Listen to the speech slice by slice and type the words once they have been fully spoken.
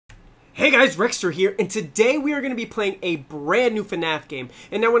Hey guys, Rexter here, and today we are going to be playing a brand new Fnaf game.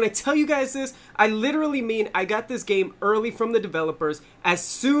 And now when I tell you guys this, I literally mean I got this game early from the developers as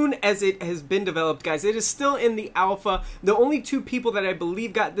soon as it has been developed, guys. It is still in the alpha. The only two people that I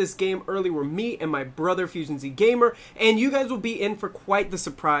believe got this game early were me and my brother, Fusion Z Gamer, and you guys will be in for quite the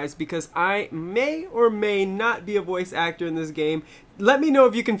surprise because I may or may not be a voice actor in this game. Let me know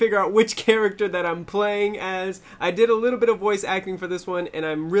if you can figure out which character that I'm playing as. I did a little bit of voice acting for this one, and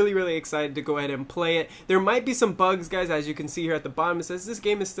I'm really excited to go ahead and play it. There might be some bugs, guys, as you can see here at the bottom. It says this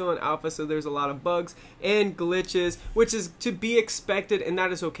game is still in alpha, so there's a lot of bugs and glitches, which is to be expected, and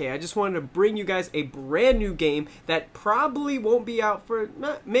that is okay. I just wanted to bring you guys a brand new game that probably won't be out for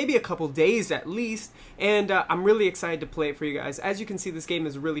maybe a couple days at least, and I'm really excited to play it for you guys. As you can see, this game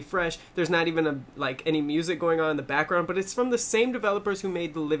is really fresh. There's not even any music going on in the background, but it's from the same developers who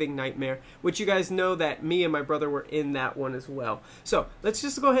made The Living Nightmare, which you guys know that me and my brother were in that one as well. So let's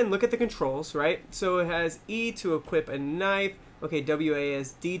just go ahead and look at the controls, right? So it has E to equip a knife. Okay,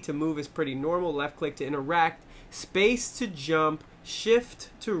 WASD to move is pretty normal. Left click to interact. Space to jump. Shift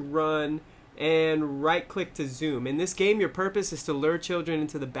to run. And right click to zoom. In this game, your purpose is to lure children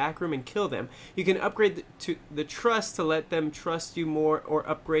into the back room and kill them. You can upgrade the trust to let them trust you more, or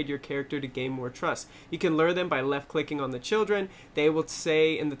upgrade your character to gain more trust. You can lure them by left clicking on the children. They will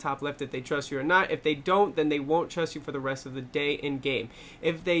say in the top left if they trust you or not. If they don't, then they won't trust you for the rest of the day in game.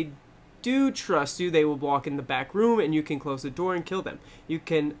 If they do trust you, they will walk in the back room and you can close the door and kill them. You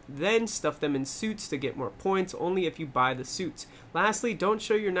can then stuff them in suits to get more points, only if you buy the suits. Lastly, don't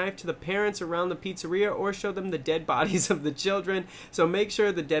show your knife to the parents around the pizzeria or show them the dead bodies of the children, so make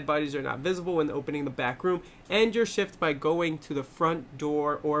sure the dead bodies are not visible when opening the back room. End your shift by going to the front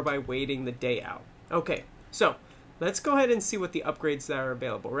door or by waiting the day out. Okay, so let's go ahead and see what the upgrades that are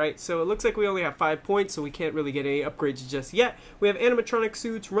available, right? So it looks like we only have 5 points, so we can't really get any upgrades just yet. We have animatronic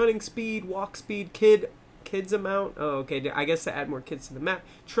suits, running speed, walk speed, kids amount. Oh, okay, I guess to add more kids to the map.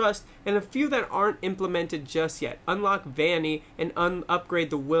 Trust, and a few that aren't implemented just yet. Unlock Vanny and upgrade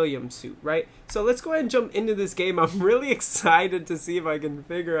the William suit, right? So let's go ahead and jump into this game. I'm really excited to see if I can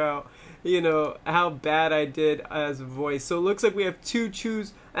figure out, you know, how bad I did as a voice. So it looks like we have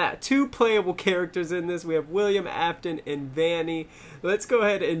two playable characters in this. We have William Afton and Vanny. Let's go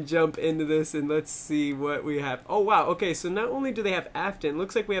ahead and jump into this and let's see what we have. Oh wow, okay, so not only do they have Afton,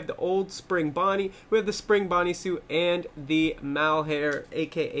 looks like we have the old Spring Bonnie, we have the Spring Bonnie suit, and the Malhair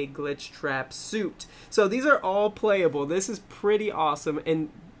aka Glitch Trap suit. So these are all playable. This is pretty awesome, and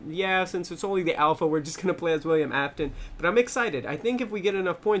yeah, since it's only the alpha, we're just gonna play as William Afton, but I'm excited. I think if we get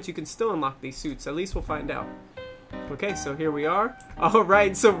enough points, you can still unlock these suits. At least we'll find out. Okay, so here we are.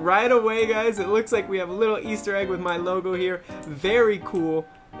 Alright, so right away, guys, it looks like we have a little Easter egg with my logo here. Very cool.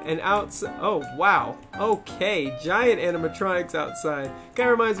 And outside, oh wow, okay, giant animatronics outside.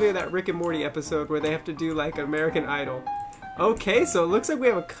 Kinda reminds me of that Rick and Morty episode where they have to do like American Idol. Okay, so it looks like we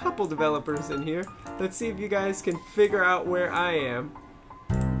have a couple developers in here. Let's see if you guys can figure out where I am.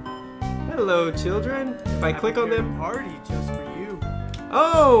 Hello, children. If I click on them, party just for you.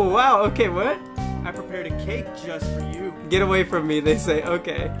 Oh wow, okay, what? I prepared a cake just for you. Get away from me, they say.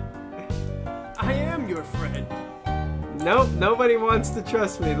 Okay. I am your friend. Nope, nobody wants to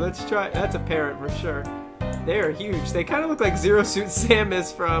trust me. Let's try. That's a parrot for sure. They are huge. They kind of look like Zero Suit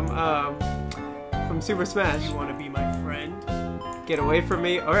Samus from Super Smash. You want to be my friend? Get away from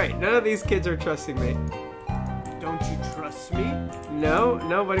me. Alright, none of these kids are trusting me. Don't you trust me? No,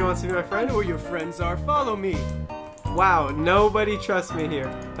 nobody wants to be my friend. I know where your friends are. Follow me. Wow, nobody trusts me here.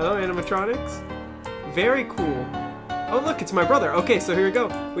 Hello, animatronics? Very cool. Oh look, it's my brother. Okay, so here we go.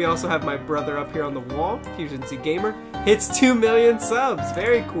 We also have my brother up here on the wall. Fusion Z Gamer hits 2 million subs.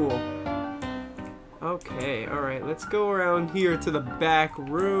 Very cool. Okay, alright, let's go around here to the back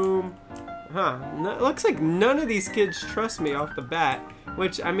room. Huh, it looks like none of these kids trust me off the bat,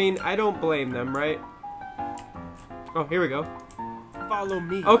 which, I mean, I don't blame them, right? Oh, here we go. Follow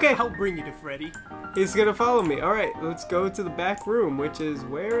me. Okay. I'll bring you to Freddy. He's gonna follow me. Alright, let's go to the back room, which is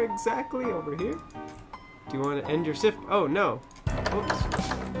where exactly? Over here? Do you want to end your shift? Oh, no. Oops.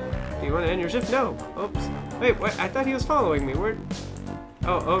 Do you want to end your shift? No. Oops. Wait, what? I thought he was following me. Where?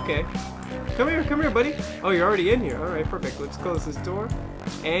 Oh, okay. Come here, buddy. Oh, you're already in here. Alright, perfect. Let's close this door.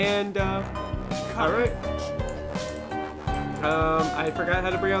 And, alright. I forgot how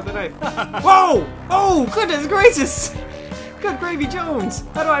to bring out the knife. Whoa! Oh, goodness gracious! Good gravy Jones!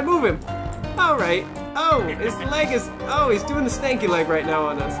 How do I move him? Alright. Oh, his leg is... Oh, he's doing the stanky leg right now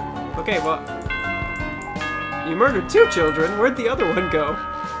on us. Okay, well... You murdered 2 children. Where'd the other one go?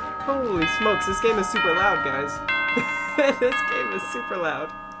 Holy smokes, this game is super loud, guys. This game is super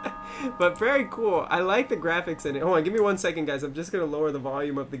loud. But very cool. I like the graphics in it. Hold on, give me 1 second, guys. I'm just going to lower the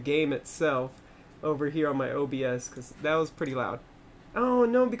volume of the game itself over here on my OBS because that was pretty loud. Oh,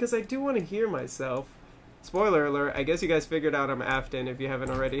 no, because I do want to hear myself. Spoiler alert, I guess you guys figured out I'm Afton if you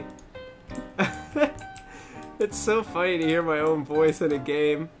haven't already. It's so funny to hear my own voice in a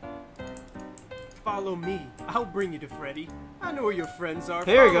game. Follow me. I'll bring you to Freddy. I know where your friends are.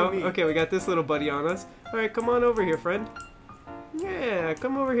 Here we Follow go. me. Okay, we got this little buddy on us. Alright, come on over here, friend. Yeah,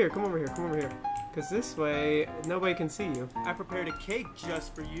 come over here, come over here, come over here. Because this way, nobody can see you. I prepared a cake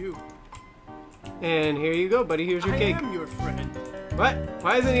just for you. And here you go, buddy. Here's your cake. I am your friend. What?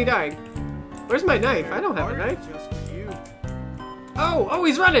 Why isn't he dying? Where's my knife? I don't have a knife. Just for you. Oh,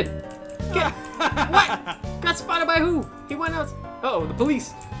 he's running! Get what? Got spotted by who? He went out. Uh-oh, the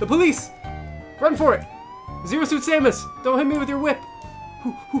police! The police! Run for it! Zero Suit Samus! Don't hit me with your whip!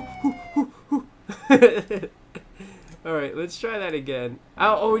 Alright, let's try that again.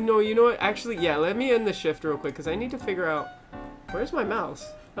 Oh, no, you know what? Actually, yeah, let me end the shift real quick, because I need to figure out... Where's my mouse?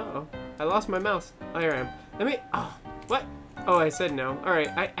 Uh-oh. I lost my mouse. Oh, here I am. Let me... Oh, what? Oh, I said no. Alright,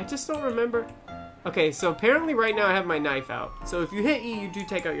 I just don't remember... Okay, so apparently right now I have my knife out. So if you hit E, you do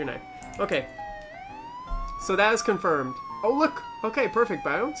take out your knife. Okay. So that is confirmed. Oh, look! Okay, perfect,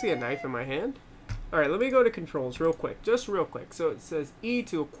 but I don't see a knife in my hand. Alright, let me go to controls real quick. Just real quick. So it says E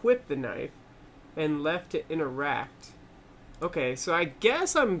to equip the knife and left to interact. Okay, so I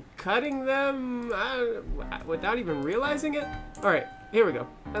guess I'm cutting them without even realizing it? Alright, here we go.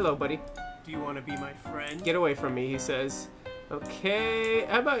 Hello, buddy. Do you want to be my friend? Get away from me, he says. Okay,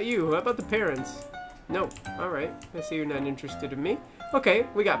 how about you? How about the parents? No. Alright, I see you're not interested in me. Okay,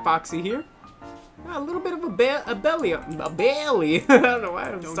 we got Foxy here. A little bit of a belly. A belly. I don't know why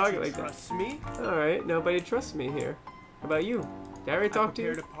I'm talking like that. Don't you trust me? Alright, nobody trusts me here. How about you? Did I already talk to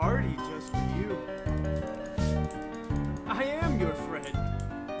you? I prepared a party just for you. I am your friend.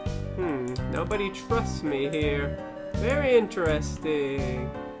 Nobody trusts me here. Very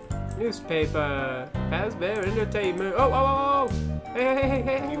interesting. Newspaper. Fazbear Entertainment. Oh.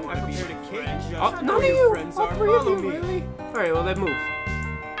 Hey. Do you want to be a kid? None of you. All three of you, really? Alright, well then move.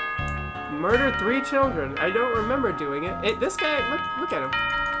 Murder 3 children. I don't remember doing it. This guy, look at him.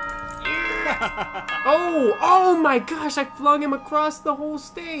 Yeah. Oh my gosh, I flung him across the whole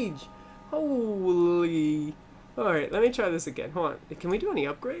stage. Holy. Alright, let me try this again. Hold on. Can we do any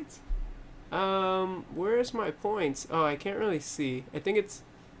upgrades? Where's my points? Oh, I can't really see. I think it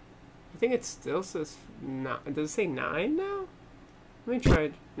still says 9. Does it say 9 now? Let me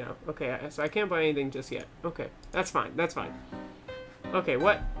try. No. Okay, so I can't buy anything just yet. Okay, that's fine. That's fine. Okay,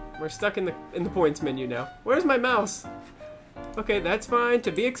 what? We're stuck in the points menu now. Where's my mouse? Okay, that's fine.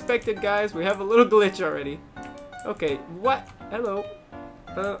 To be expected, guys. We have a little glitch already. Okay, what? Hello.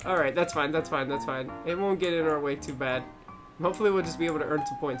 Alright, that's fine. That's fine. That's fine. It won't get in our way too bad. Hopefully we'll just be able to earn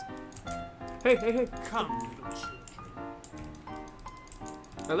some points. Hey. Come, little children.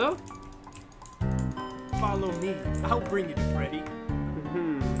 Hello? Follow me. I'll bring you to Freddy.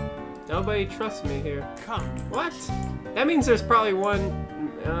 Nobody trusts me here. Come. What? That means there's probably one...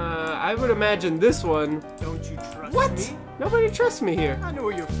 I would imagine this one. Don't you trust what? me? Nobody trusts me here. I know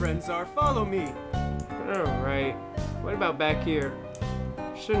where your friends are. Follow me. Alright. What about back here?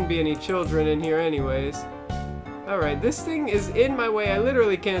 Shouldn't be any children in here anyways. Alright, this thing is in my way. I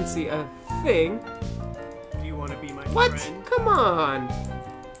literally can't see a thing. Do you want to be my what? friend? Come on.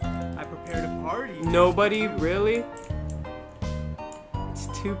 I prepared a party. Nobody? Really? It's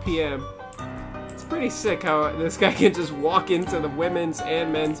 2 p.m. It's pretty sick how this guy can just walk into the women's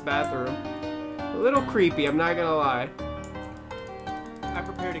and men's bathroom. A little creepy, I'm not gonna lie. I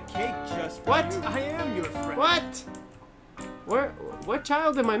prepared a cake just for what? you. I am your friend. What? What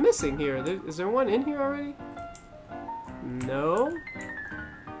child am I missing here? Is there one in here already? No?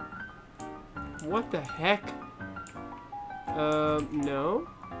 What the heck? No.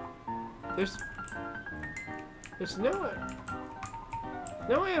 There's no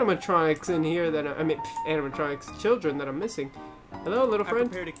animatronics in here that I mean, animatronics children that I'm missing. Hello, little friend? I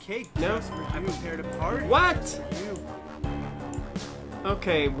prepared a cake no? just for you. I prepared a party. What? For you.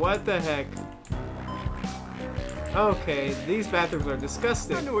 Okay, what the heck? Okay, these bathrooms are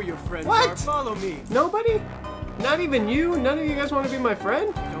disgusting. I know where your friends what? are. Follow me. Nobody? Not even you? None of you guys want to be my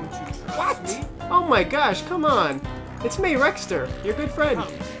friend? Don't you trust what? me? Oh my gosh, come on. It's me, Rexter, your good friend.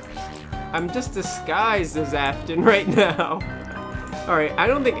 Come. I'm just disguised as Afton right now. Alright, I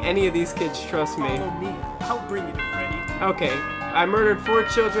don't think any of these kids trust me. Follow me. I'll bring you to Freddy. Okay, I murdered 4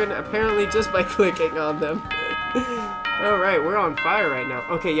 children, apparently just by clicking on them. Alright, we're on fire right now.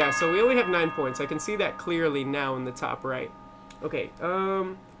 Okay, yeah, so we only have 9 points. I can see that clearly now in the top right. Okay,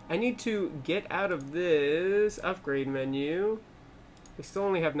 I need to get out of this upgrade menu. We still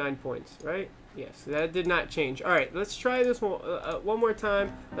only have 9 points, right? Yes, that did not change. All right, let's try this one more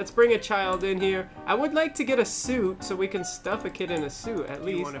time. Let's bring a child in here. I would like to get a suit so we can stuff a kid in a suit at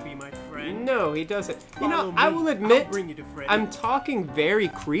least. You want to be my friend? No, he doesn't. Follow You know, me. I will admit, I'll bring you to Freddy. I'm talking very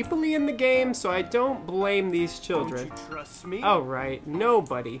creepily in the game, so I don't blame these children. Don't you trust me? All right,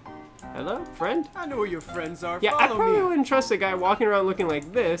 nobody. Hello, friend? I know where your friends are. Yeah, I Follow probably me. wouldn't trust a guy walking around looking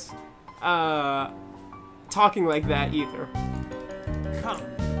like this, talking like that either. Come.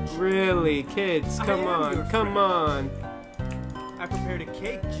 Really, kids, I come am on, your come friend. on. I prepared a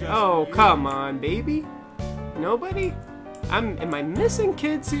cake just Oh, for you. come on, baby. Nobody? Am I missing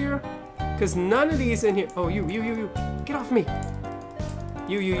kids here? Because none of these in here. Oh, you. Get off me.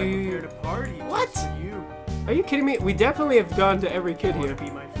 You. I prepared a party What? just for you. Are you kidding me? We definitely have gone to every kid You here. wanna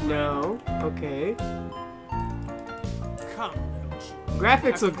be my friend? No. Okay. Come, little G.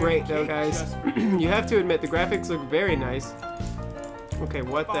 Graphics I look great, though, prepared a cake guys. just for you. You have to admit, the graphics look very nice. Okay,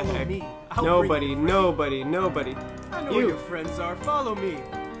 what the Follow heck? me. I'll bring you Nobody. I know where You. your friends are. Follow me.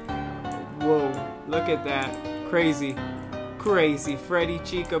 Whoa, look at that. Crazy. Freddy,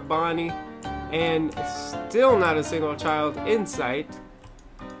 Chica, Bonnie, and still not a single child in sight.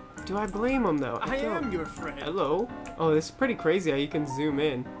 Do I blame him, though? I don't. am your friend. Hello? Oh, this is pretty crazy how you can zoom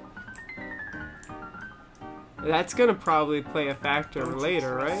in. That's gonna probably play a factor Don't you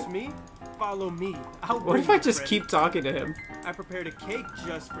later, trust right? me? Follow me. I'll What bring if I you, just friend. keep talking to him? I prepared a cake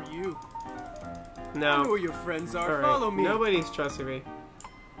just for you. I No. know where your friends are. Alright, Follow me. nobody's trusting me.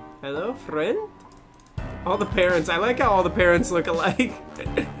 Hello, friend? All the parents. I like how all the parents look alike.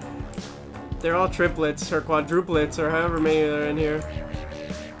 They're all triplets or quadruplets or however many are in here.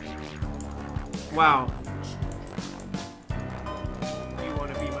 Wow. You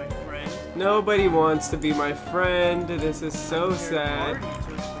want to be my friend? Nobody wants to be my friend. This is so sad.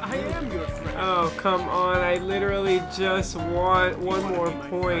 I am your friend. Oh, come on. I literally just want You one wanna more be my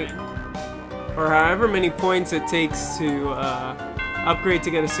point. friend? Or however many points it takes to upgrade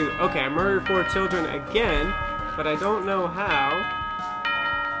to get a suit. Okay, I murdered 4 children again, but I don't know how.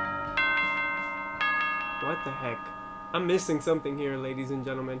 What the heck? I'm missing something here, ladies and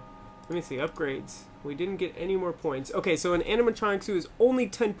gentlemen. Let me see, upgrades. We didn't get any more points. Okay, so an animatronic suit is only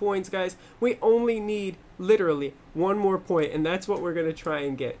 10 points, guys. We only need, literally, one more point, and that's what we're going to try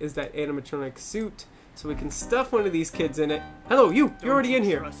and get, is that animatronic suit. So we can stuff one of these kids in it. Hello, you're already in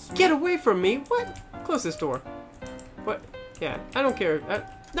here. Get away from me. What? Close this door. What? Yeah, I don't care.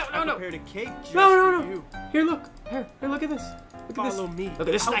 No. I prepared a cake just No. for you. Here, look. Here, look at this. Look at this. Follow me. Look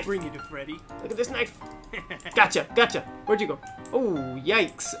at this I'll knife. bring you to Freddy. Look at this knife. Gotcha. Where'd you go? Oh,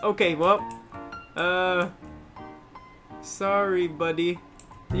 yikes. Okay, well. Sorry, buddy.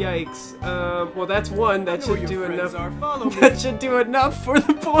 Yikes. Well, that's one. That I know where should do your enough. friends are. Follow me. That should do enough for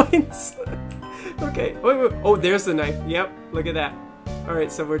the points. Okay. Wait. Oh, there's the knife. Yep. Look at that. All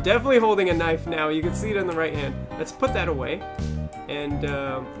right. So we're definitely holding a knife now. You can see it in the right hand. Let's put that away, and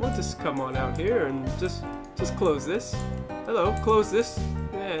we'll just come on out here and just close this. Hello. Close this.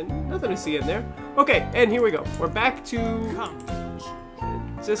 And nothing to see in there. Okay. And here we go. We're back to Come.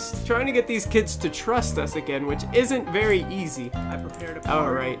 just trying to get these kids to trust us again, which isn't very easy. I prepared a party.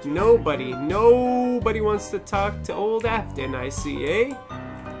 All right. just Nobody wants to talk to old Afton. I see, eh?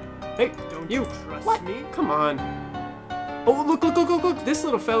 Hey, Don't you. you trust What? me? Come on. Oh, look. This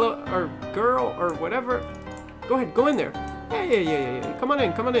little fella, or girl, or whatever. Go ahead, go in there. Yeah. Come on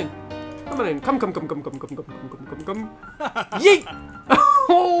in. Come. Yeet!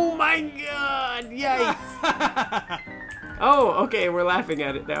 Oh my god! Yikes! Oh, okay, we're laughing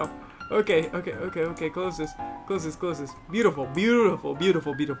at it now. Okay. Close this. Beautiful.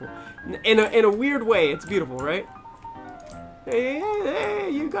 In a weird way, it's beautiful, right? Hey,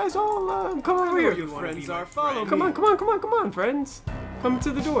 you guys all come over Where here. your friends are. Follow me. Come on, friends. Come to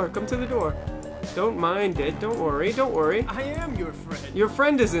the door. Don't mind it. Don't worry. I am your friend. Your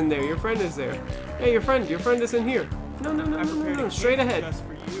friend is in there. Hey, your friend is in here. No. I prepared a Straight cake ahead. just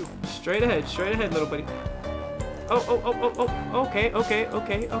for you. Straight ahead, little buddy. Oh.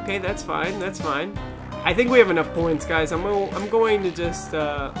 Okay. That's fine. I think we have enough points, guys. I'm going to just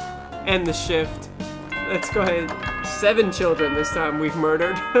end the shift. Let's go ahead. 7 children this time we've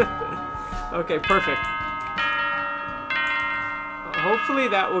murdered. Okay, perfect. Hopefully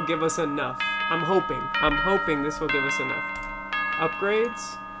that will give us enough. I'm hoping this will give us enough.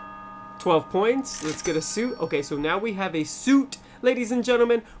 Upgrades. 12 points. Let's get a suit. Okay, so now we have a suit. Ladies and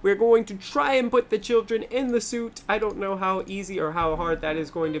gentlemen, we're going to try and put the children in the suit. I don't know how easy or how hard that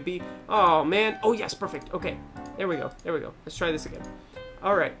is going to be. Oh, man. Oh, yes, perfect. Okay, there we go. Let's try this again.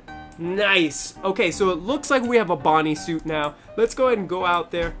 All right. Nice. Okay, so it looks like we have a Bonnie suit now. Let's go ahead and go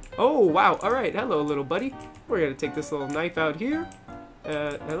out there. Oh, wow. All right. Hello, little buddy. We're going to take this little knife out here.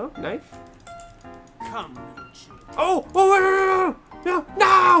 Hello? Knife? Come, little chick. Oh! Oh, no!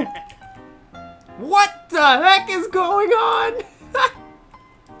 No! What the heck is going on?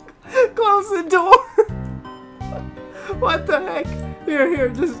 Close the door! What the heck? Here,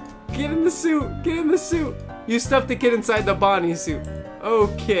 just get in the suit. Get in the suit. You stuffed the kid inside the Bonnie suit.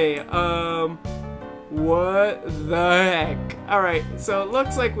 Okay, what the heck? Alright, so it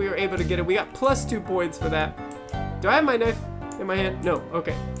looks like we were able to get it. We got +2 points for that. Do I have my knife in my hand? No,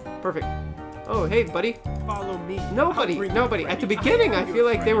 okay. Perfect. Oh, hey, buddy. Follow me. Nobody. At the beginning, I feel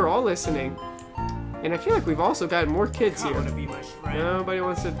like they were all listening. And I feel like we've also gotten more kids here. To be my friend. Nobody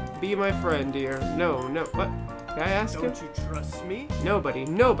wants to be my friend here. No. What? Can I ask him? Don't you trust me?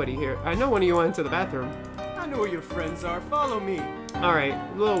 Nobody here. I know one of you went into the bathroom. I know where your friends are. Follow me. Alright,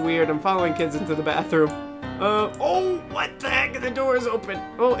 a little weird. I'm following kids into the bathroom. Oh, what the heck? The door is open.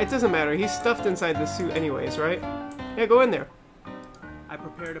 Oh, it doesn't matter. He's stuffed inside the suit anyways, right? Yeah, go in there. I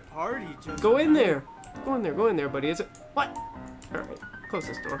prepared a party just Go in there. Go in there, buddy. Is it? What? Alright, close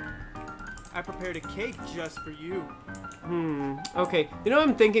this door. I prepared a cake just for you. Okay. You know what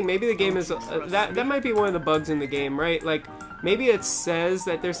I'm thinking? Maybe the game is... that might be one of the bugs in the game, right? Like, maybe it says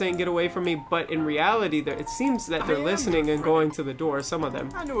that they're saying get away from me, but in reality, it seems that they're listening and going to the door, some of them.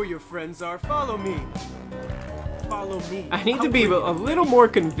 I know where your friends are. Follow me. Follow me. I need to be a little more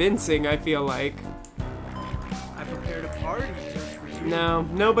convincing, I feel like. I prepared a party just for you. No,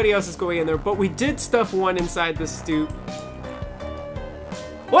 nobody else is going in there, but we did stuff one inside the suit.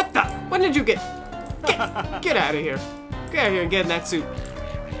 What the? When did you get out of here. Get out of here and get in that suit.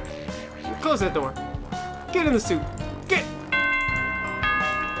 Close that door. Get in the suit. Get.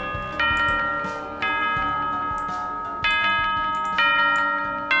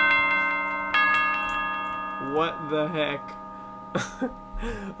 What the heck?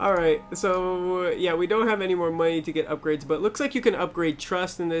 Alright, so yeah, we don't have any more money to get upgrades, but it looks like you can upgrade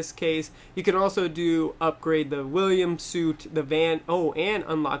trust in this case. You can also upgrade the William suit, the van, and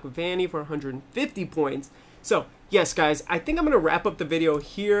unlock Vanny for 150 points. So, yes guys, I think I'm going to wrap up the video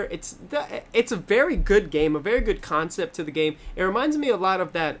here. It's a very good game, a very good concept to the game. It reminds me a lot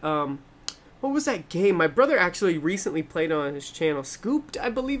of that, what was that game? My brother actually recently played on his channel, Scooped, I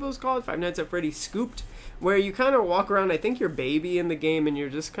believe it was called, Five Nights at Freddy's Scooped, where you kind of walk around, I think you're baby in the game, and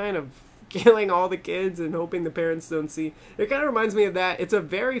you're just kind of killing all the kids and hoping the parents don't see. It kind of reminds me of that. It's a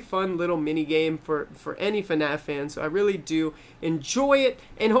very fun little mini game for any FNAF fan, so I really do enjoy it,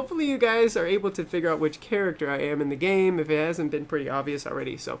 and hopefully you guys are able to figure out which character I am in the game, if it hasn't been pretty obvious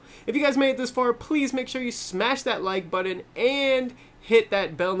already. So if you guys made it this far, please make sure you smash that like button and hit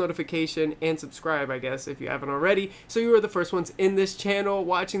that bell notification and subscribe, I guess, if you haven't already, so you are the first ones in this channel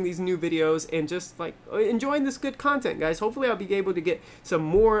watching these new videos and just like enjoying this good content, guys. Hopefully I'll be able to get some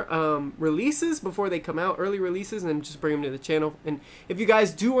more releases before they come out, early releases, and just bring them to the channel. And if you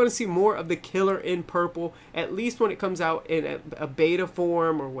guys do want to see more of the Killer in Purple, at least when it comes out in a beta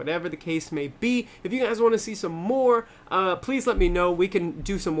form or whatever the case may be, if you guys want to see some more, please let me know. We can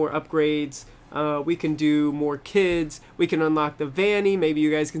do some more upgrades. We can do more kids. We can unlock the Vanny. Maybe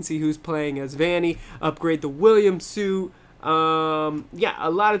you guys can see who's playing as Vanny. Upgrade the William suit. Yeah, a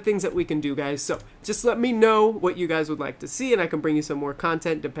lot of things that we can do, guys. So just let me know what you guys would like to see, and I can bring you some more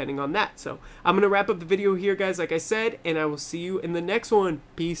content depending on that. So I'm going to wrap up the video here, guys, like I said, and I will see you in the next one.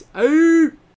 Peace out.